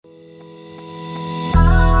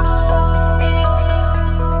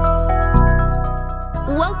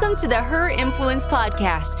to the Her Influence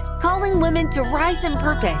podcast, calling women to rise in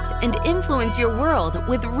purpose and influence your world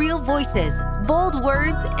with real voices, bold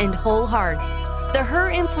words, and whole hearts. The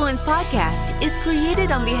Her Influence podcast is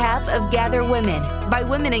created on behalf of Gather Women by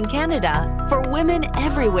women in Canada for women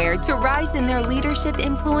everywhere to rise in their leadership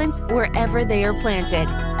influence wherever they are planted.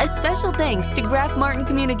 A special thanks to Graf Martin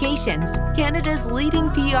Communications, Canada's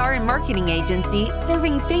leading PR and marketing agency,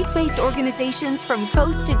 serving faith-based organizations from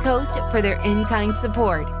coast to coast for their in-kind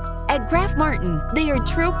support. At Graf Martin, they are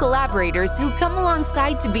true collaborators who come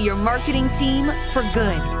alongside to be your marketing team for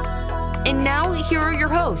good. And now, here are your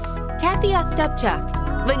hosts, Kathy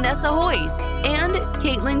Ostupchuk, Vanessa Hoyes, and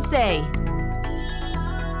Caitlin Say.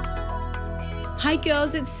 Hi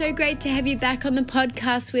girls, it's so great to have you back on the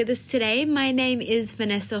podcast with us today. My name is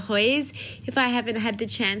Vanessa Hoyes. If I haven't had the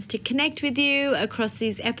chance to connect with you across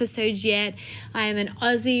these episodes yet, I am an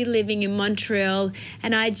Aussie living in Montreal,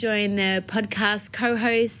 and I join the podcast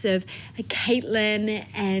co-hosts of Caitlin,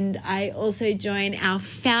 and I also join our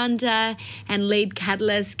founder and lead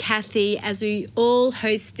catalyst, Kathy, as we all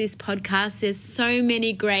host this podcast. There's so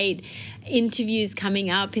many great interviews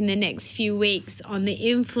coming up in the next few weeks on the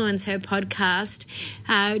Influence Her podcast.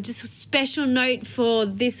 Just a special note for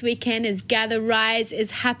this weekend is Gather Rise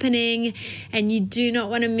is happening, and you do not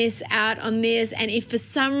want to miss out on this. And if for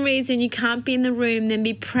some reason you can't be in the room, then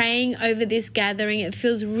be praying over this gathering. It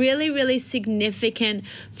feels really, really significant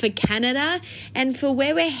for Canada and for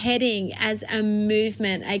where we're heading as a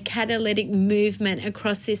movement, a catalytic movement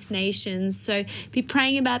across this nation. So be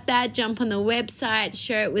praying about that. Jump on the website,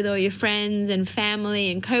 share it with all your friends and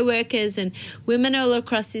family and co-workers and women all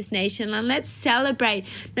across this nation. And let's celebrate,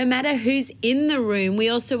 no matter who's in the room, we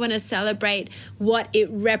also want to celebrate what it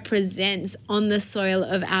represents on the soil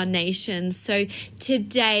of our nation. So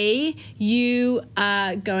today you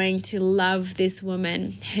are going to love this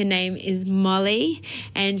woman. Her name is Molly,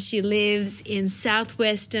 and she lives in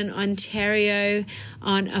southwestern Ontario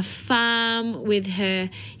on a farm with her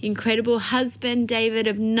incredible husband, David,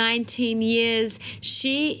 of 19 years.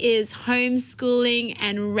 She is homeschooling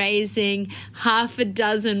and raising half a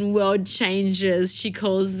dozen world changers. She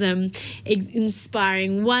calls them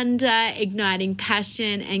inspiring wonder, igniting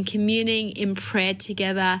passion, and communing in prayer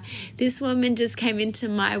together. This woman just came into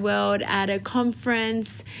my world at a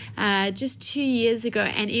conference just 2 years ago,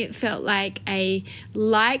 and it felt like a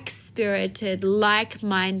like-spirited,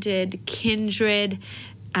 like-minded, kindred,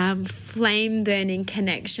 flame-burning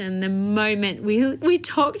connection the moment we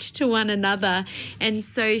talked to one another. And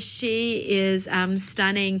so she is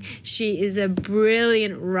stunning. She is a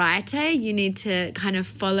brilliant writer. You need to kind of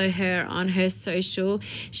follow her on her social.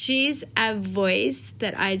 She's a voice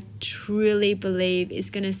that I truly believe is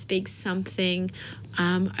going to speak something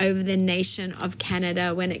over the nation of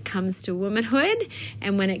Canada when it comes to womanhood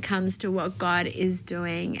and when it comes to what God is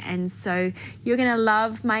doing. And so you're going to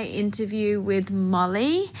love my interview with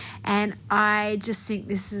Molly, and I just think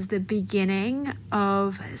this is the beginning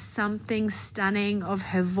of something stunning, of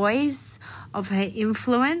her voice, of her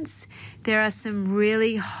influence. There are some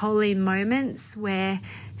really holy moments where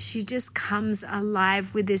she just comes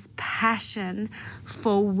alive with this passion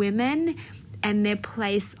for women and their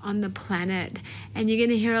place on the planet. And you're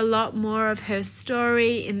going to hear a lot more of her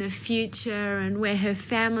story in the future and where her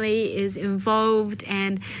family is involved.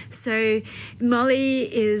 And so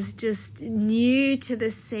Molly is just new to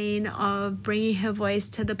the scene of bringing her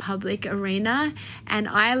voice to the public arena. And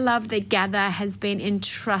I love that Gather has been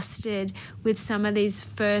entrusted with some of these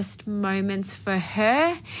first moments for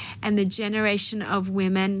her and the generation of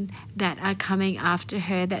women that are coming after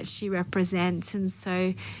her that she represents. And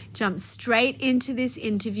so jump straight into this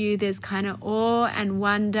interview. There's kind of awe and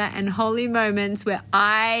wonder and holy moments where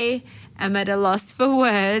I am at a loss for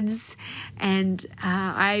words, and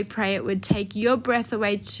I pray it would take your breath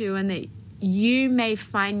away too, and that you may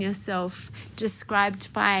find yourself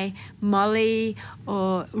described by Molly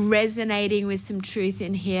or resonating with some truth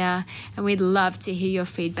in here, and we'd love to hear your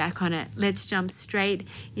feedback on it. Let's jump straight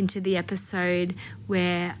into the episode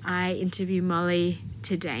where I interview Molly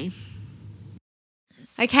today.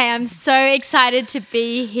 Okay, I'm so excited to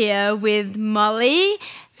be here with Molly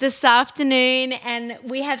this afternoon, and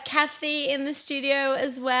we have Kathy in the studio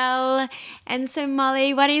as well. And so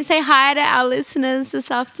Molly, why don't you say hi to our listeners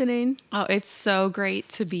this afternoon? Oh, it's so great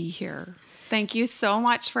to be here. Thank you so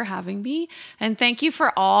much for having me, and thank you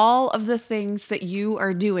for all of the things that you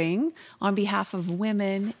are doing on behalf of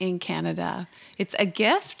women in Canada. It's a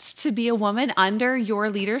gift to be a woman under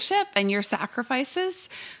your leadership and your sacrifices,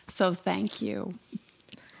 so thank you.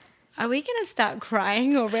 Are we going to start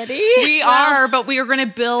crying already? We are, but we are going to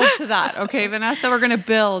build to that. Okay, Vanessa, we're going to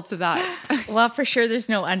build to that. Well, for sure, there's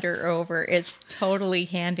no under or over. It's totally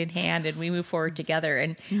hand in hand, and we move forward together.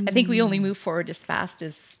 And I think we only move forward as fast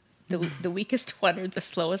as the weakest one or the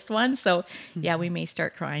slowest one. So, yeah, we may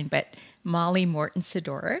start crying. But Molly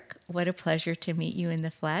Morton-Sydorak, what a pleasure to meet you in the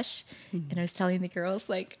flesh. And I was telling the girls,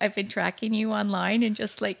 like, I've been tracking you online, and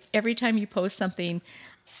just like every time you post something,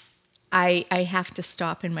 I have to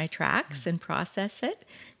stop in my tracks and process it,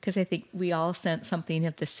 because I think we all sense something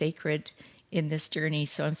of the sacred in this journey.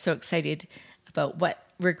 So I'm so excited about what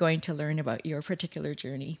we're going to learn about your particular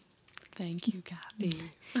journey. Thank you, Kathy.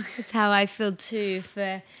 That's how I feel too.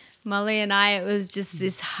 For Molly and I, it was just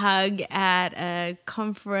this hug at a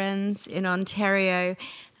conference in Ontario,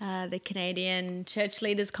 the Canadian Church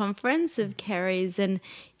Leaders Conference of Kerry's, and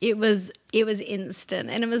it was instant,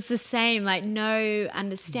 and it was the same, like no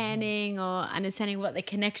understanding or understanding what the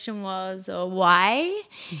connection was or why.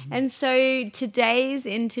 And so today's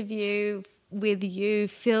interview with you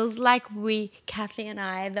feels like Kathy and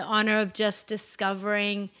I, the honor of just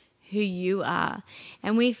discovering who you are.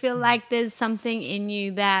 And we feel like there's something in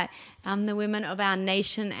you that the women of our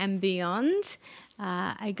nation and beyond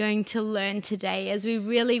are going to learn today, as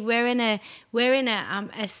we're in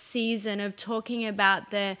a season of talking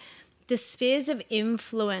about the spheres of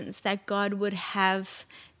influence that God would have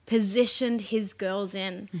positioned his girls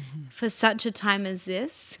in for such a time as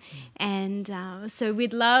this. And so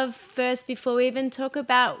we'd love, first, before we even talk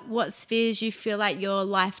about what spheres you feel like your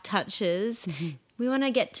life touches, we want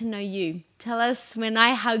to get to know you. Tell us, when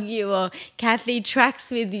I hug you or Kathy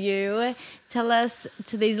tracks with you, tell us,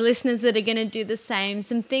 to these listeners that are going to do the same,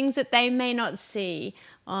 some things that they may not see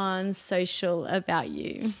on social about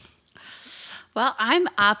you. Well, I'm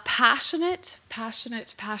a passionate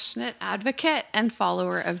advocate and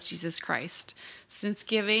follower of Jesus Christ since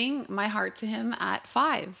giving my heart to him at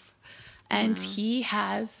 5. And he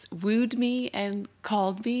has wooed me and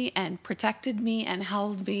called me and protected me and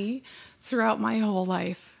held me throughout my whole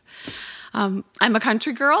life. I'm a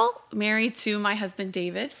country girl, married to my husband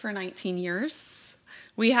David for 19 years.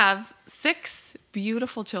 We have 6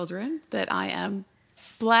 beautiful children that I am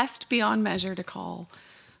blessed beyond measure to call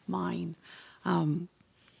mine.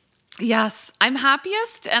 Yes, I'm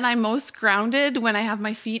happiest and I'm most grounded when I have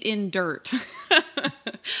my feet in dirt.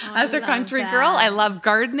 As a country girl, I love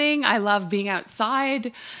gardening. I love being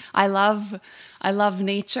outside. I love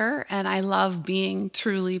nature, and I love being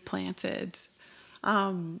truly planted.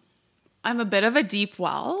 I'm a bit of a deep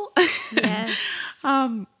well. Yes.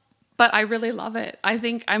 But I really love it. I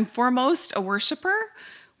think I'm foremost a worshiper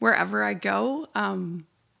wherever I go,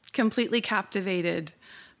 completely captivated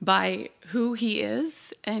by who he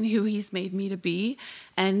is and who he's made me to be,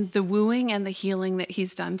 and the wooing and the healing that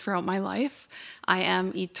he's done throughout my life. I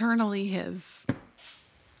am eternally his. Oh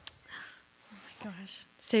my gosh.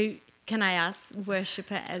 So can I ask,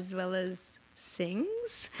 worshiper as well as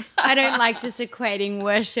sings? I don't like just equating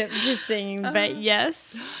worship to singing, but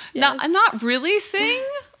yes. No, I'm not really sing.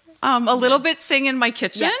 A little bit sing in my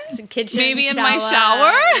kitchen, kitchen, maybe shower. in my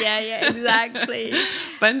shower. Yeah, exactly.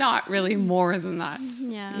 But not really more than that.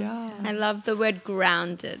 Yeah. I love the word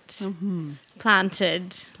grounded,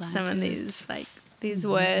 planted. Some of these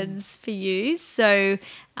words for you. So,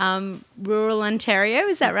 rural Ontario,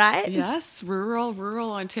 is that right? Yes,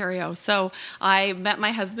 rural Ontario. So I met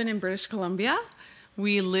my husband in British Columbia.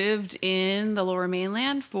 We lived in the Lower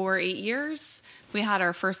Mainland for 8 years. We had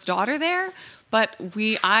our first daughter there. But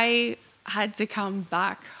I had to come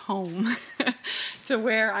back home to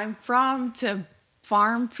where I'm from, to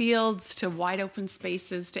farm fields, to wide open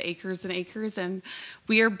spaces, to acres and acres. And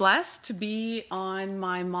we are blessed to be on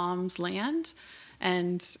my mom's land.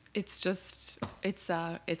 And it's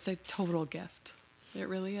a total gift. It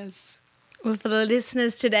really is. Well, for the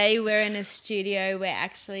listeners today, we're in a studio. We're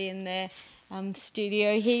actually in the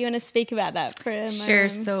studio here. You want to speak about that for a moment? Sure.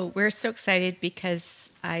 So we're so excited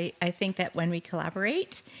because I think that when we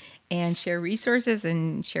collaborate and share resources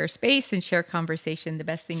and share space and share conversation, the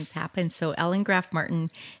best things happen. So Ellen Graf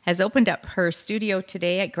Martin has opened up her studio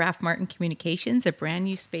today at Graf Martin Communications, a brand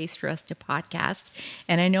new space for us to podcast.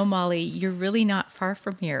 And I know, Molly, you're really not far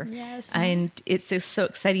from here. Yes. And it's just so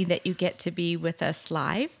exciting that you get to be with us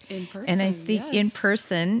live. In person, and I think in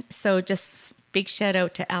person. So just big shout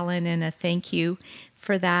out to Ellen and a thank you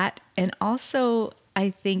for that. And also,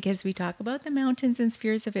 I think as we talk about the mountains and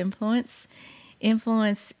spheres of influence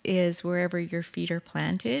is wherever your feet are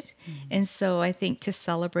planted. And so I think to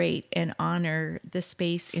celebrate and honor the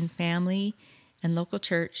space in family and local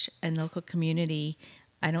church and local community,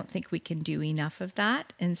 I don't think we can do enough of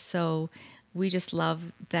that. And so we just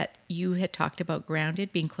love that you had talked about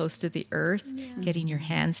grounded, being close to the earth, getting your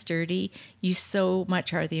hands dirty. You so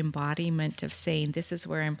much are the embodiment of saying, this is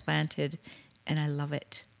where I'm planted, and I love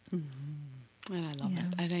it. Mm-hmm. And I love it.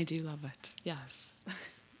 And I do love it. Yes.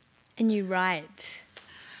 And you write.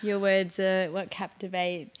 Your words are what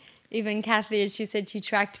captivate. Even Kathy, as she said, she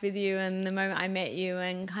tracked with you, and the moment I met you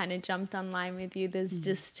and kind of jumped online with you, there's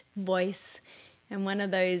just voice. And one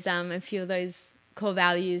of those, a few of those core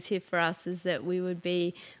values here for us is that we would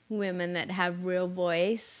be women that have real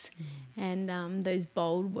voice and those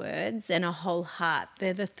bold words and a whole heart.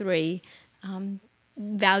 They're the three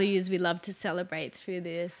values we love to celebrate through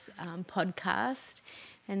this podcast.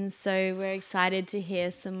 And so we're excited to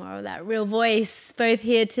hear some more of that real voice, both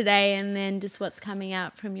here today and then just what's coming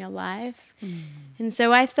out from your life. And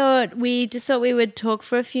so I thought we would talk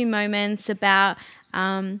for a few moments about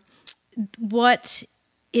what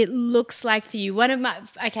it looks like for you. I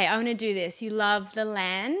want to do this. You love the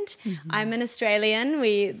land. I'm an Australian.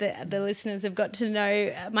 The listeners have got to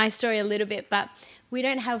know my story a little bit, but we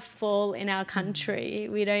don't have fall in our country.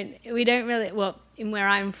 We don't really, well, in where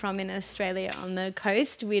I'm from in Australia on the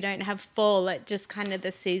coast, we don't have fall. It just kind of,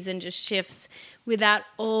 the season just shifts without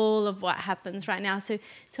all of what happens right now. So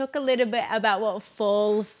talk a little bit about what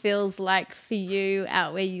fall feels like for you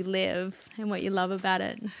out where you live and what you love about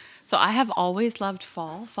it. So I have always loved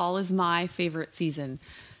fall. Fall is my favorite season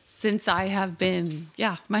since I have been,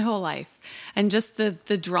 my whole life. And just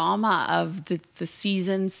the drama of the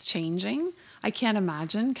seasons changing. I can't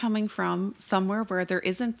imagine coming from somewhere where there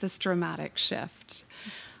isn't this dramatic shift.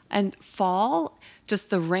 And fall,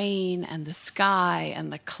 just the rain and the sky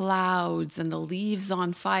and the clouds and the leaves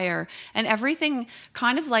on fire and everything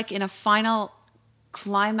kind of like in a final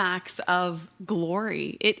climax of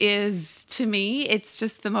glory. It is, to me, it's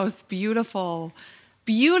just the most beautiful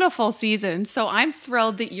season. So I'm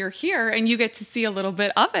thrilled that you're here and you get to see a little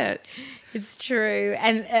bit of it. It's true.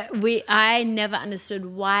 And I never understood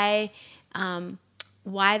why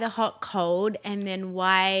the hot cold and then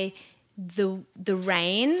why the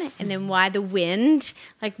rain and then why the wind,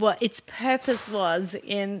 like what its purpose was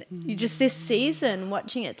in just this season,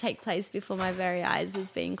 watching it take place before my very eyes has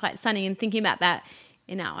been quite stunning, and thinking about that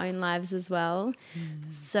in our own lives as well.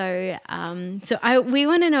 So we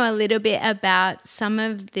want to know a little bit about some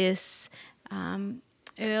of this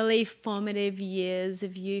early formative years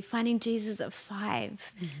of you finding Jesus at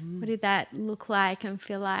 5. What did that look like and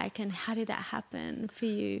feel like, and how did that happen for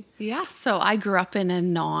you? Yeah, so I grew up in a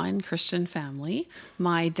non-Christian family.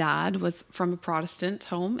 My dad was from a Protestant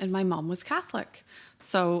home and my mom was Catholic.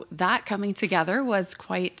 So that coming together was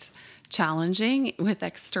quite challenging with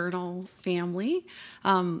external family.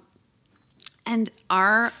 And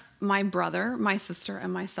my brother, my sister,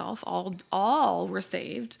 and myself all were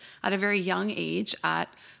saved at a very young age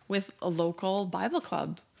with a local Bible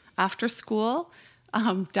club. After school,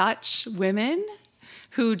 Dutch women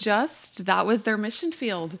who that was their mission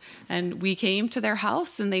field. And we came to their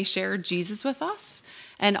house and they shared Jesus with us.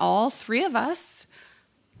 And all three of us,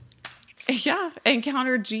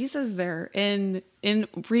 encountered Jesus there in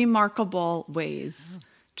remarkable ways,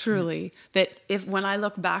 truly. That when I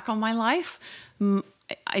look back on my life,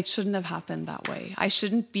 it shouldn't have happened that way. I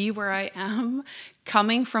shouldn't be where I am,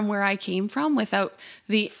 coming from where I came from, without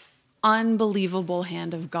the unbelievable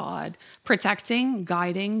hand of God protecting,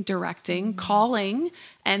 guiding, directing, calling,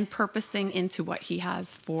 and purposing into what He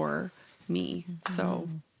has for me. So,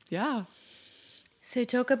 yeah. So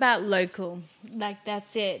talk about local, like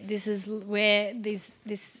that's it. This is where this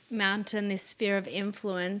mountain, this sphere of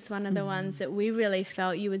influence, one of the ones that we really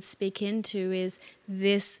felt you would speak into is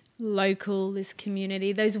this local, this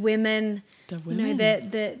community, those women. The women. You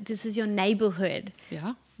know, this is your neighborhood.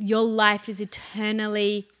 Yeah. Your life is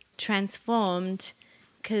eternally transformed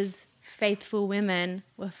because faithful women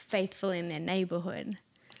were faithful in their neighborhood.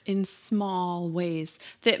 In small ways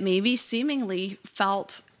that maybe seemingly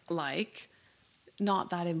felt like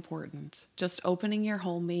not that important. Just opening your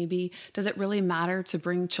home, maybe. Does it really matter to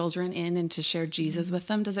bring children in and to share Jesus with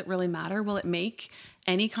them? Does it really matter? Will it make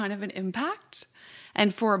any kind of an impact?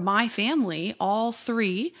 And for my family, all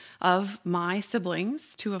 3 of my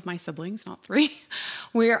siblings, 2 of my siblings, not 3,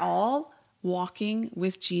 we're all walking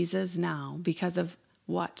with Jesus now because of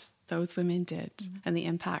what those women did and the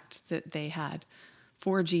impact that they had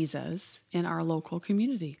for Jesus in our local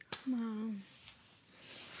community. Wow.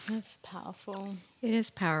 That's powerful. It is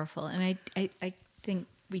powerful. And I think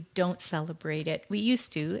we don't celebrate it. We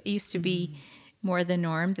used to. It used to be more the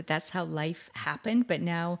norm that's how life happened. But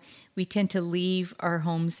now we tend to leave our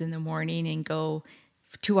homes in the morning and go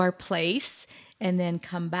to our place and then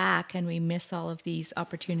come back, and we miss all of these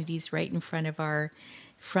opportunities right in front of our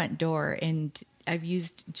front door. And I've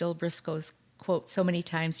used Jill Briscoe's quote so many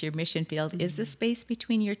times, your mission field is the space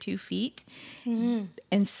between your 2 feet.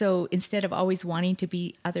 And so instead of always wanting to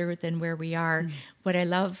be other than where we are, what I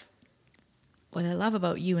love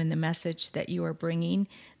about you and the message that you are bringing,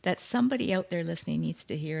 that somebody out there listening needs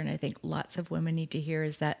to hear, and I think lots of women need to hear,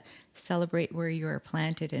 is that celebrate where you are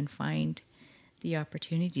planted and find the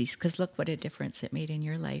opportunities, because look what a difference it made in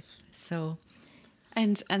your life. So,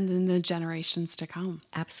 and then the generations to come.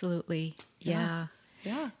 Absolutely. Yeah.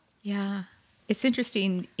 Yeah. It's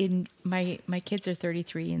interesting. In my kids are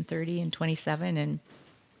 33 and 30 and 27, and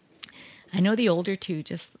I know the older two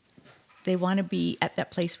just, they want to be at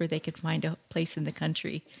that place where they could find a place in the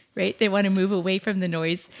country, right? They want to move away from the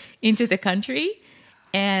noise into the country,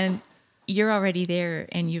 and you're already there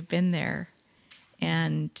and you've been there,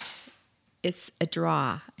 and it's a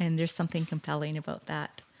draw, and there's something compelling about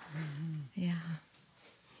that. Yeah.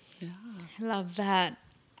 I love that.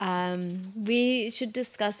 We should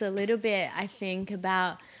discuss a little bit, I think,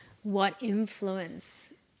 about what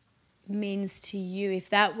influence means to you. If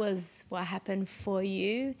that was what happened for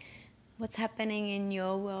you, what's happening in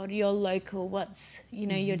your world, your local, what's,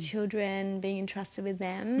 your children, being entrusted with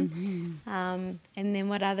them. And then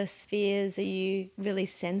what other spheres are you really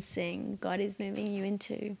sensing God is moving you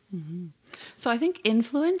into? So I think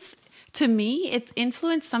influence, to me,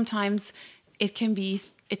 influence sometimes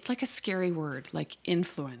it's like a scary word, like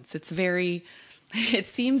influence. It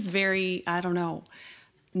seems very, I don't know,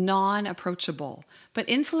 non-approachable. But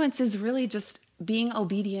influence is really just being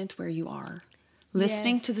obedient where you are.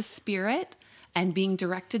 Listening to the Spirit and being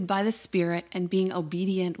directed by the Spirit and being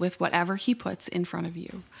obedient with whatever He puts in front of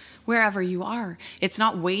you, wherever you are. It's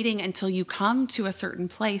not waiting until you come to a certain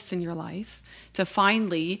place in your life to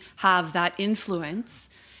finally have that influence.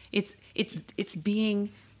 It's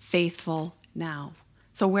being faithful now.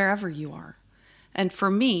 So wherever you are. And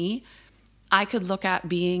for me, I could look at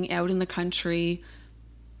being out in the country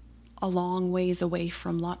a long ways away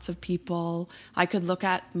from lots of people. I could look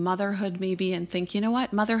at motherhood maybe and think, you know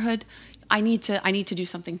what, motherhood, I need to do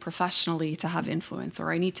something professionally to have influence,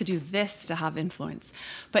 or I need to do this to have influence.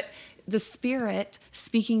 But the Spirit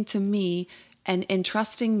speaking to me and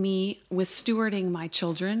entrusting me with stewarding my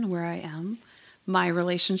children where I am, my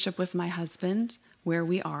relationship with my husband, where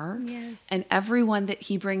we are, and everyone that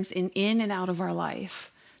He brings in and out of our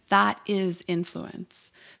life, that is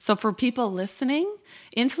influence. So for people listening,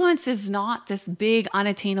 influence is not this big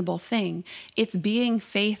unattainable thing. It's being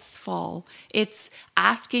faithful. It's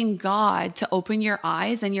asking God to open your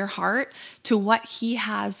eyes and your heart to what He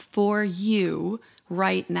has for you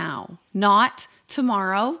right now. Not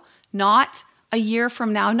tomorrow, not a year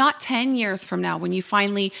from now, not 10 years from now when you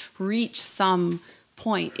finally reach some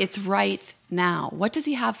point. It's right now. What does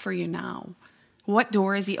He have for you now? What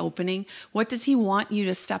door is He opening? What does He want you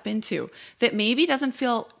to step into that maybe doesn't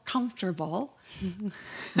feel comfortable?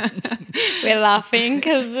 We're laughing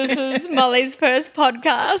because this is Molly's first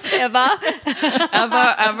podcast ever.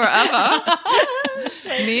 ever.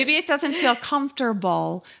 Maybe it doesn't feel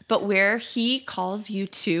comfortable, but where He calls you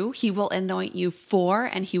to, He will anoint you for,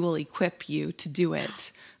 and He will equip you to do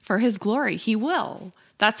it for His glory. He will.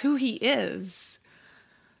 That's who He is.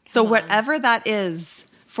 So whatever that is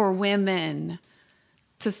for women,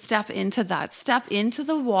 to step into that, step into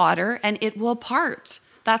the water and it will part.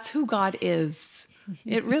 That's who God is.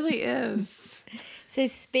 It really is. So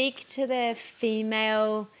speak to the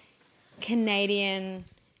female Canadian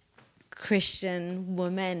Christian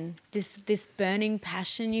woman, this burning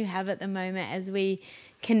passion you have at the moment as we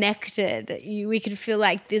connected. We could feel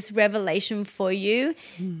like this revelation for you.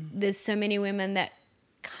 There's so many women that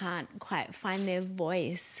can't quite find their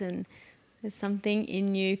voice, and there's something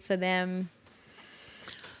in you for them.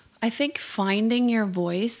 I think finding your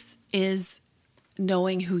voice is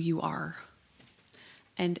knowing who you are.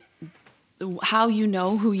 And how you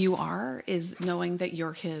know who you are is knowing that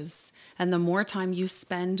you're His. And the more time you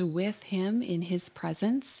spend with Him in His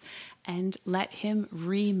presence and let Him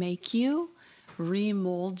remake you,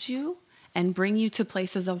 remold you, and bring you to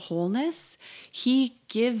places of wholeness, He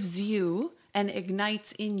gives you and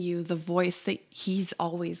ignites in you the voice that He's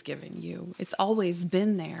always given you. It's always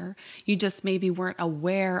been there. You just maybe weren't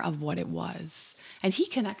aware of what it was. And He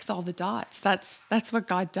connects all the dots. That's what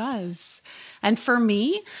God does. And for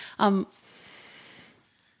me,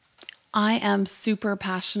 I am super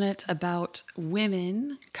passionate about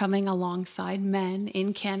women coming alongside men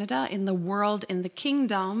in Canada, in the world, in the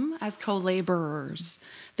kingdom as co-laborers.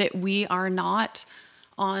 That we are not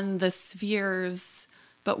on the spheres,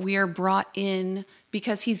 but we are brought in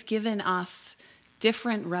because He's given us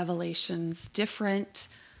different revelations, different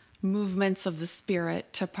movements of the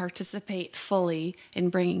Spirit to participate fully in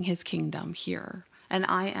bringing his kingdom here. And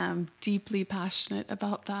I am deeply passionate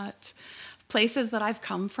about that. Places that I've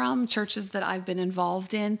come from, churches that I've been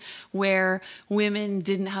involved in, where women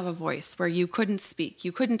didn't have a voice, where you couldn't speak.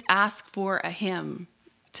 You couldn't ask for a hymn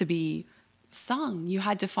to be sung. You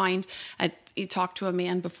had to talk to a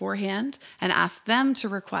man beforehand and ask them to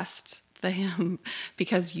request the hymn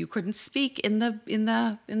because you couldn't speak in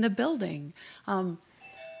the building.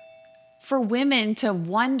 For women to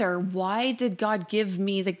wonder, why did God give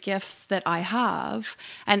me the gifts that I have,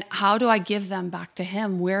 and how do I give them back to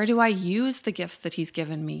him? Where do I use the gifts that he's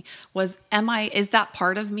given me? Is that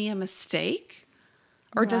part of me a mistake?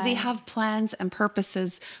 Or does he have plans and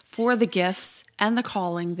purposes for the gifts and the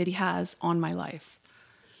calling that he has on my life?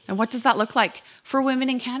 And what does that look like for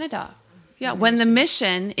women in Canada? Yeah, when the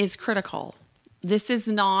mission is critical. This is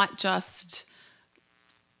not just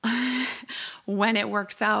when it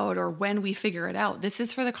works out or when we figure it out. This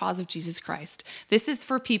is for the cause of Jesus Christ. This is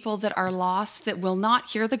for people that are lost, that will not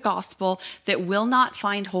hear the gospel, that will not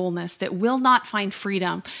find wholeness, that will not find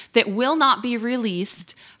freedom, that will not be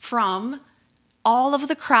released from all of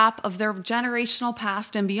the crap of their generational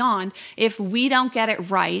past and beyond if we don't get it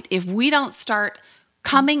right, if we don't start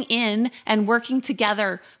coming in and working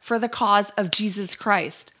together for the cause of Jesus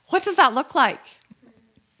Christ. What does that look like?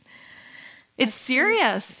 It's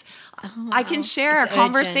serious. Oh, wow. I can share a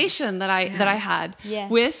conversation that I had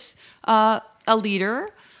with a leader,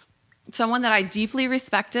 someone that I deeply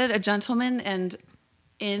respected, a gentleman, and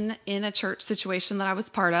in a church situation that I was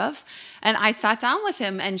part of. And I sat down with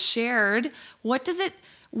him and shared what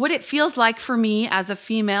it feels like for me as a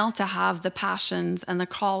female to have the passions and the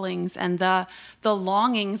callings and the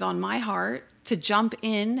longings on my heart to jump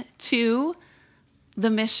in to the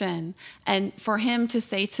mission. And for him to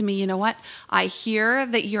say to me, you know what? I hear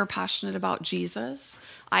that you're passionate about Jesus.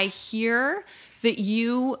 I hear that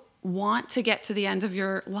you want to get to the end of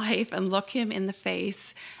your life and look him in the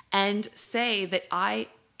face and say that I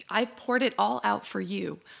poured it all out for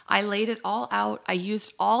you. I laid it all out. I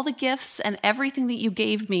used all the gifts and everything that you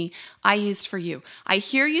gave me, I used for you. I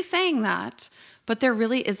hear you saying that, but there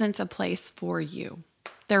really isn't a place for you.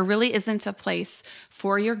 There really isn't a place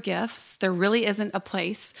for your gifts. There really isn't a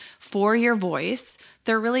place for your voice.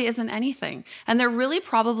 There really isn't anything. And there really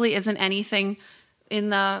probably isn't anything in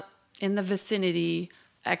the vicinity,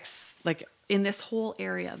 like in this whole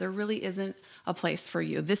area. There really isn't a place for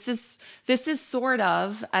you. This is sort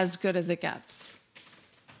of as good as it gets.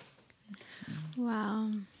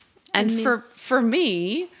 Wow. And for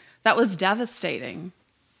me, that was devastating.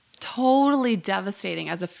 Totally devastating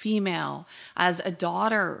as a female, as a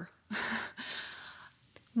daughter.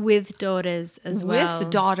 With daughters as well.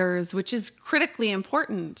 With daughters, which is critically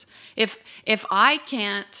important. If I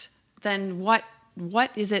can't, then what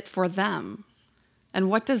is it for them?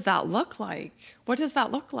 And what does that look like? What does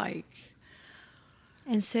that look like?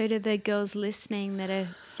 And so do the girls listening that are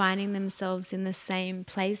finding themselves in the same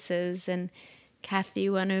places. And Kathy,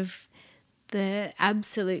 one of the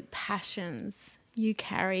absolute passions you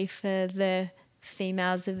carry for the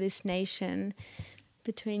females of this nation,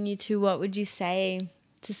 between you two, what would you say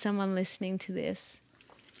to someone listening to this?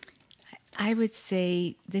 I would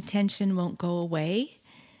say the tension won't go away.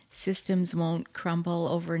 Systems won't crumble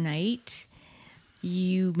overnight.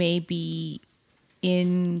 You may be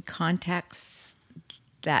in contexts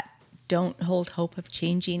that don't hold hope of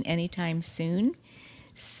changing anytime soon.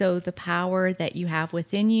 So the power that you have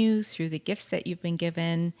within you through the gifts that you've been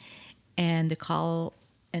given and the call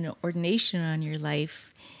and ordination on your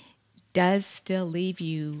life does still leave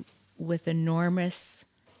you with enormous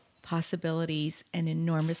possibilities and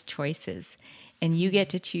enormous choices. And you get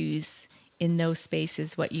to choose in those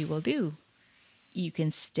spaces what you will do. You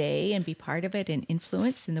can stay and be part of it and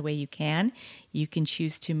influence in the way you can. You can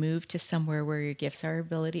choose to move to somewhere where your gifts are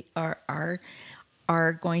going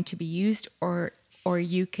to be used, or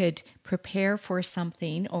you could prepare for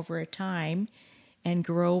something over a time and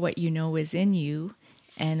grow what you know is in you,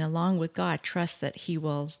 and along with God, trust that he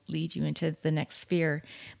will lead you into the next sphere.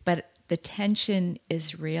 But the tension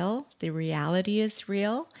is real. The reality is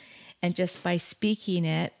real. And just by speaking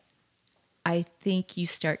it, I think you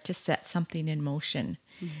start to set something in motion.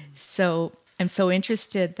 Mm-hmm. So I'm so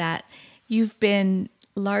interested that you've been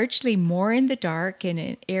largely more in the dark in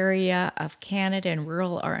an area of Canada and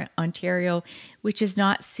rural Ontario, which is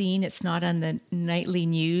not seen. It's not on the nightly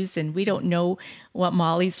news, and we don't know what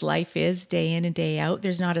Molly's life is day in and day out.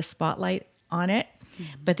 There's not a spotlight on it,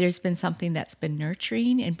 but there's been something that's been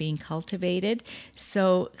nurturing and being cultivated.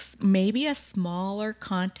 So maybe a smaller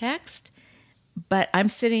context, but I'm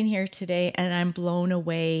sitting here today and I'm blown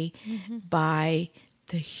away by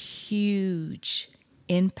the huge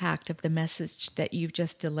impact of the message that you've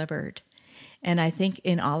just delivered. And I think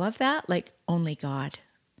in all of that, like, only God.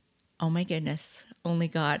 Oh my goodness, only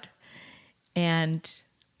God. And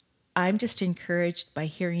I'm just encouraged by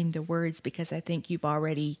hearing the words, because I think you've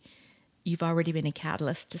already been a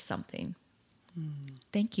catalyst to something.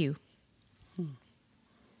 Thank you.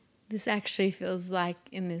 This actually feels like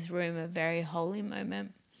in this room a very holy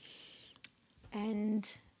moment. And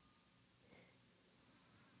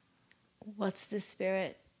what's the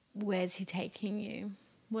Spirit? Where's He taking you?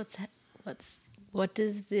 What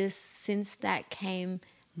does this, since that came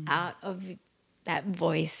out of that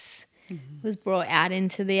voice, was brought out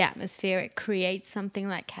into the atmosphere, it creates something,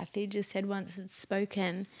 like Kathy just said, once it's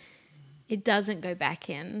spoken, it doesn't go back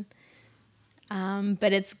in.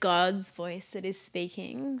 But it's God's voice that is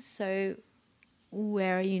speaking. So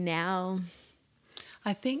where are you now?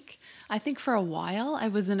 I think for a while I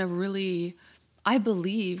was in a really, I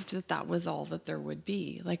believed that was all that there would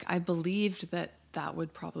be. Like, I believed that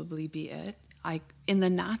would probably be it. In the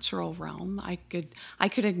natural realm, I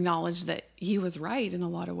could acknowledge that He was right in a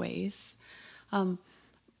lot of ways.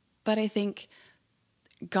 But I think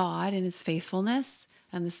God and His faithfulness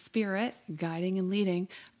and the Spirit guiding and leading,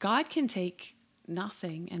 God can take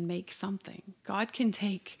nothing and make something. God can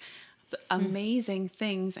take the amazing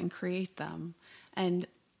things and create them. And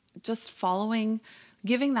just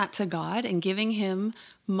giving that to God and giving Him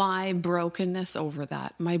my brokenness over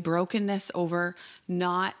that, my brokenness over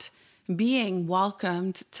not being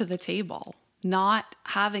welcomed to the table, not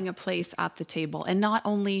having a place at the table, and not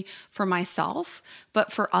only for myself,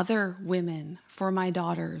 but for other women, for my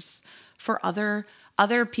daughters, for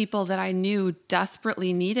other people that I knew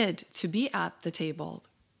desperately needed to be at the table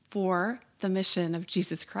for the mission of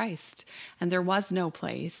Jesus Christ. And there was no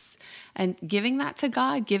place. And giving that to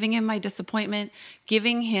God, giving Him my disappointment,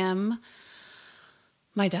 giving Him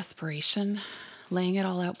my desperation, laying it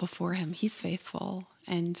all out before Him. He's faithful.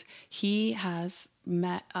 And He has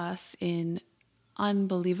met us in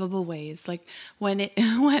unbelievable ways. Like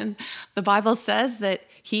when the Bible says that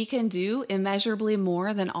He can do immeasurably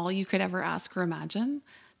more than all you could ever ask or imagine,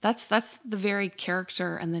 that's the very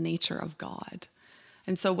character and the nature of God.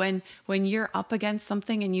 And so when you're up against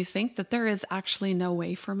something and you think that there is actually no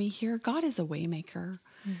way for me here, God is a way maker.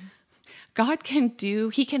 Mm-hmm. God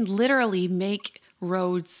He can literally make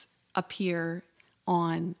roads appear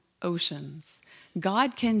on oceans.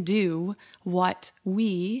 God can do what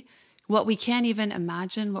we can't even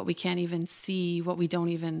imagine, what we can't even see, what we don't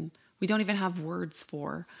even have words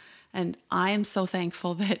for. And I am so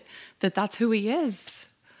thankful that that's who He is,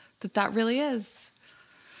 that really is.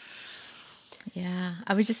 Yeah,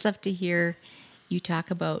 I would just love to hear you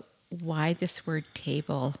talk about why this word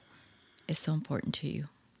table is so important to you.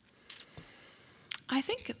 I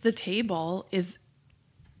think the table is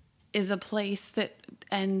a place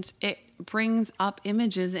and it brings up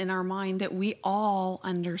images in our mind that we all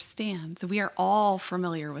understand, that we are all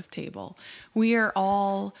familiar with table. We are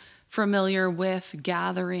all familiar with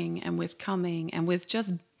gathering and with coming and with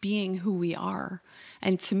just being who we are.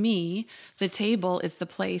 And to me, the table is the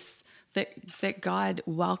place that God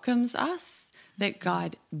welcomes us, that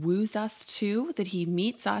God woos us to, that He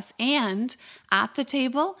meets us, and at the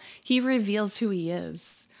table, He reveals who He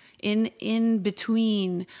is. In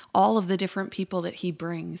between all of the different people that He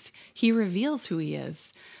brings, He reveals who He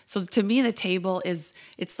is. So to me, the table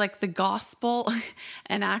it's like the gospel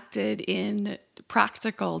enacted in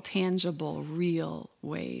practical, tangible, real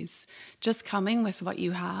ways. Just coming with what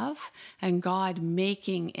you have and God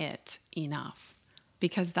making it enough.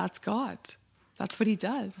 Because that's God. That's what He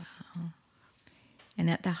does. Wow. And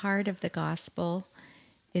at the heart of the gospel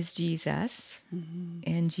is Jesus. Mm-hmm.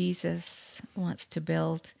 And Jesus wants to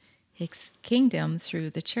build His kingdom through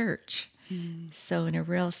the church. Mm. So in a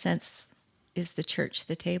real sense, is the church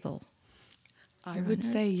the table? I would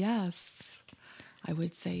say yes. I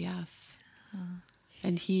would say yes.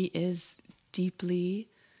 And He is deeply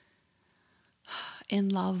in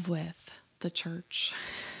love with the church.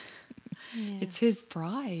 Yeah. It's His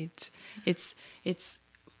bride. It's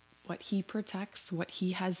what He protects, what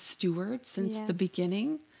He has stewarded since the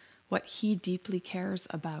beginning, what He deeply cares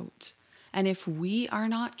about. And if we are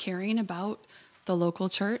not caring about the local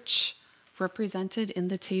church represented in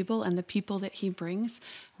the table and the people that He brings,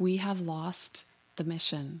 we have lost the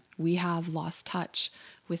mission. We have lost touch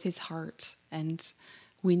with His heart, and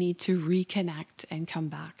we need to reconnect and come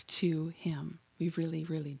back to Him. We really,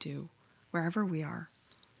 really do, wherever we are.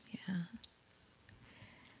 Yeah.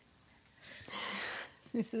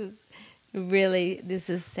 This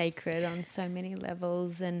is sacred on so many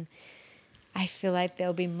levels, and I feel like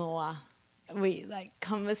there'll be more we like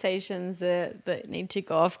conversations that need to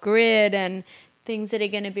go off grid and things that are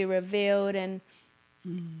going to be revealed, and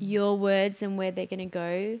your words and where they're going to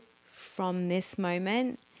go from this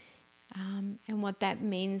moment, and what that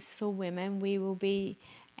means for women. We will be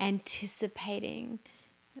anticipating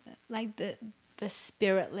like the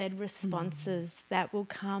spirit-led responses that will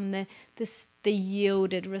come, the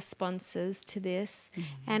yielded responses to this.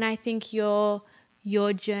 And I think your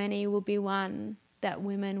journey will be one that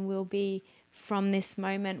women will be from this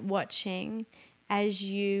moment watching as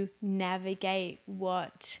you navigate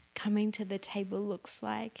what coming to the table looks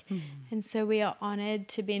like. And so we are honored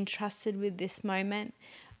to be entrusted with this moment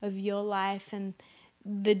of your life and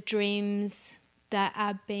the dreams that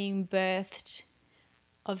are being birthed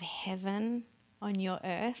of heaven on your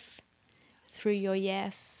earth through your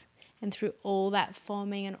yes, and through all that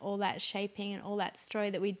forming and all that shaping and all that story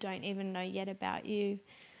that we don't even know yet about you.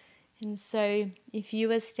 And so if you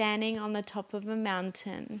were standing on the top of a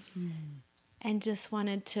mountain and just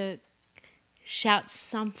wanted to shout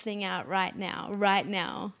something out right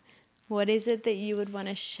now, what is it that you would want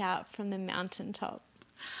to shout from the mountaintop?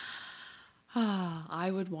 I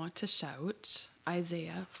would want to shout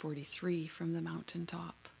Isaiah 43 from the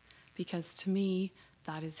mountaintop, because to me,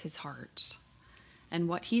 that is his heart. And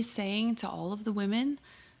what he's saying to all of the women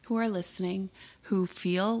who are listening, who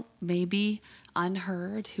feel maybe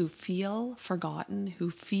unheard, who feel forgotten, who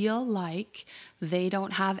feel like they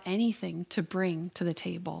don't have anything to bring to the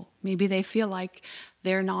table. Maybe they feel like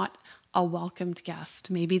they're not a welcomed guest.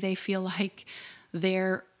 Maybe they feel like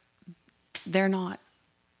they're not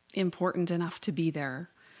important enough to be there.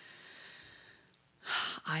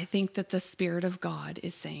 I think that the Spirit of God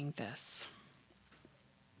is saying this.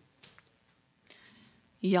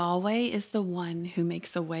 Yahweh is the one who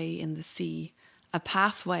makes a way in the sea, a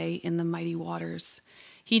pathway in the mighty waters.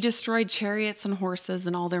 He destroyed chariots and horses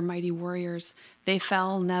and all their mighty warriors. They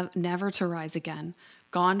fell never to rise again,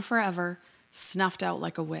 gone forever, snuffed out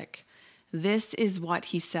like a wick. This is what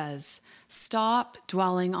he says. Stop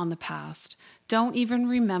dwelling on the past. Don't even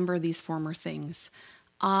remember these former things.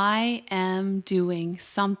 I am doing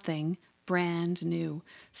something brand new,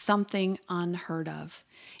 something unheard of.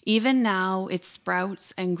 Even now it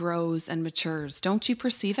sprouts and grows and matures. Don't you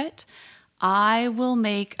perceive it? I will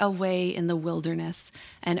make a way in the wilderness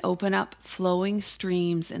and open up flowing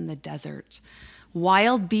streams in the desert.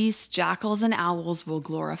 Wild beasts, jackals, and owls will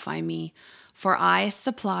glorify me, for I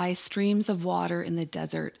supply streams of water in the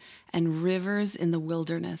desert and rivers in the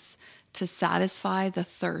wilderness to satisfy the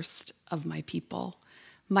thirst of my people,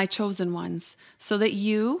 my chosen ones, so that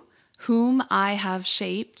you, whom I have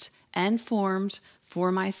shaped and formed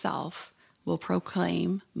for myself, will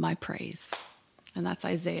proclaim my praise. And that's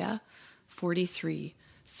Isaiah 43,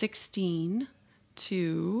 16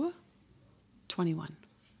 to 21.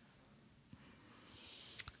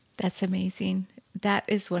 That's amazing. That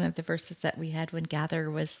is one of the verses that we had when Gather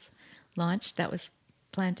was launched, that was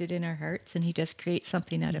planted in our hearts, and he just creates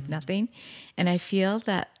something out of nothing. And I feel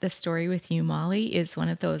that the story with you, Molly, is one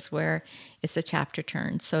of those where it's a chapter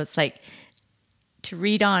turn. So it's like to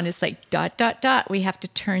read on is like ... We have to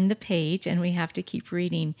turn the page and we have to keep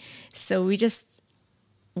reading. So we just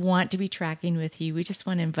want to be tracking with you. We just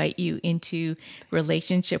want to invite you into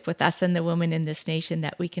relationship with us and the women in this nation,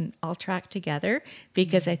 that we can all track together,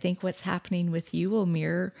 because I think what's happening with you will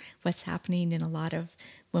mirror what's happening in a lot of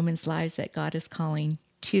women's lives that God is calling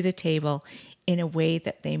to the table in a way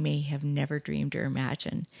that they may have never dreamed or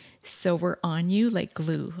imagined. So we're on you like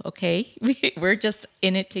glue, okay? We're just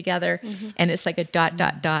in it together, and it's like a ...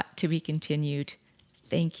 to be continued.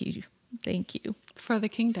 Thank you. Thank you. For the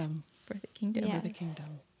kingdom. For the kingdom. Yes. For the kingdom.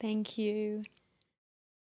 Thank you.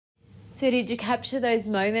 So did you capture those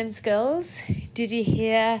moments, girls? Did you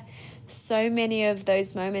hear so many of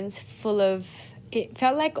those moments full of... It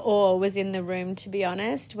felt like awe was in the room, to be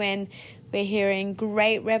honest, when we're hearing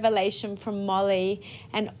great revelation from Molly,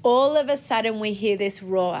 and all of a sudden we hear this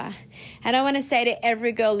roar. And I want to say to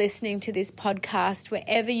every girl listening to this podcast,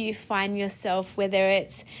 wherever you find yourself, whether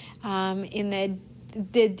it's in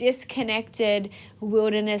the disconnected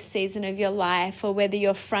wilderness season of your life, or whether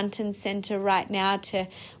you're front and center right now to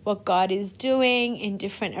what God is doing in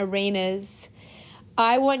different arenas,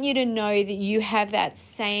 I want you to know that you have that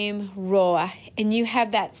same roar, and you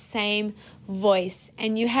have that same voice,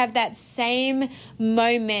 and you have that same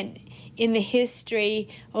moment in the history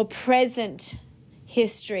or present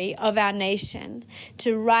history of our nation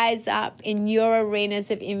to rise up in your arenas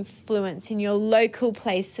of influence, in your local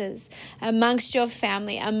places, amongst your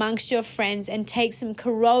family, amongst your friends, and take some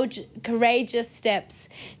courageous steps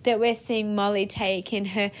that we're seeing Molly take in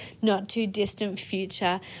her not too distant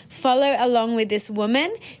future. Follow along with this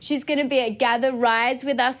woman. She's going to be at Gather Rise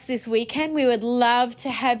with us this weekend. We would love to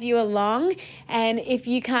have you along. And if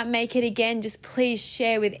you can't make it again, just please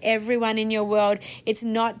share with everyone in your world. It's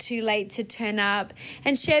not too late to turn up.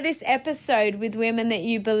 And share this episode with women that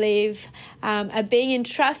you believe are being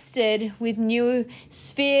entrusted with new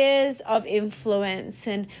spheres of influence.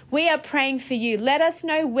 And we are praying for you. Let us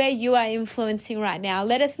know where you are influencing right now.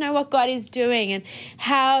 Let us know what God is doing and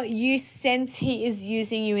how you sense He is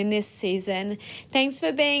using you in this season. Thanks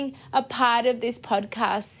for being a part of this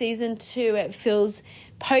podcast. Season 2, it feels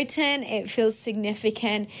potent, it feels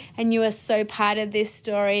significant, and you are so part of this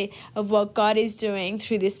story of what God is doing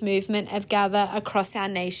through this movement of Gather across our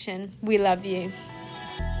nation. We love you.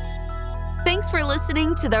 Thanks for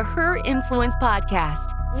listening to the Her Influence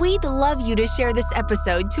podcast. We'd love you to share this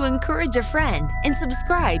episode to encourage a friend and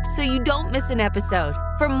subscribe so you don't miss an episode.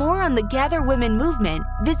 For more on the Gather Women movement,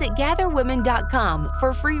 visit gatherwomen.com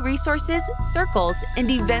for free resources, circles, and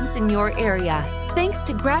events in your area. Thanks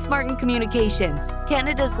to Graf Martin Communications,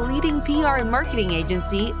 Canada's leading PR and marketing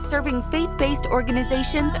agency serving faith-based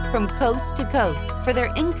organizations from coast to coast, for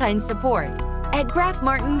their in-kind support. At Graf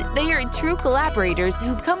Martin, they are true collaborators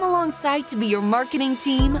who come alongside to be your marketing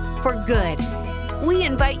team for good. We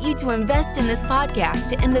invite you to invest in this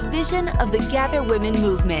podcast and the vision of the Gather Women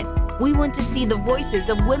movement. We want to see the voices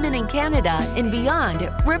of women in Canada and beyond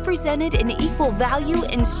represented in equal value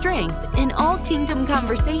and strength in all kingdom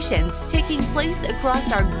conversations taking place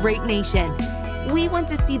across our great nation. We want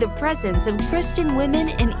to see the presence of Christian women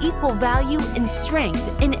in equal value and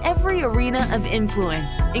strength in every arena of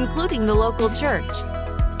influence, including the local church.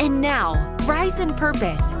 And now, rise in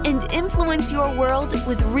purpose and influence your world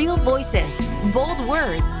with real voices, bold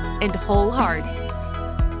words, and whole hearts.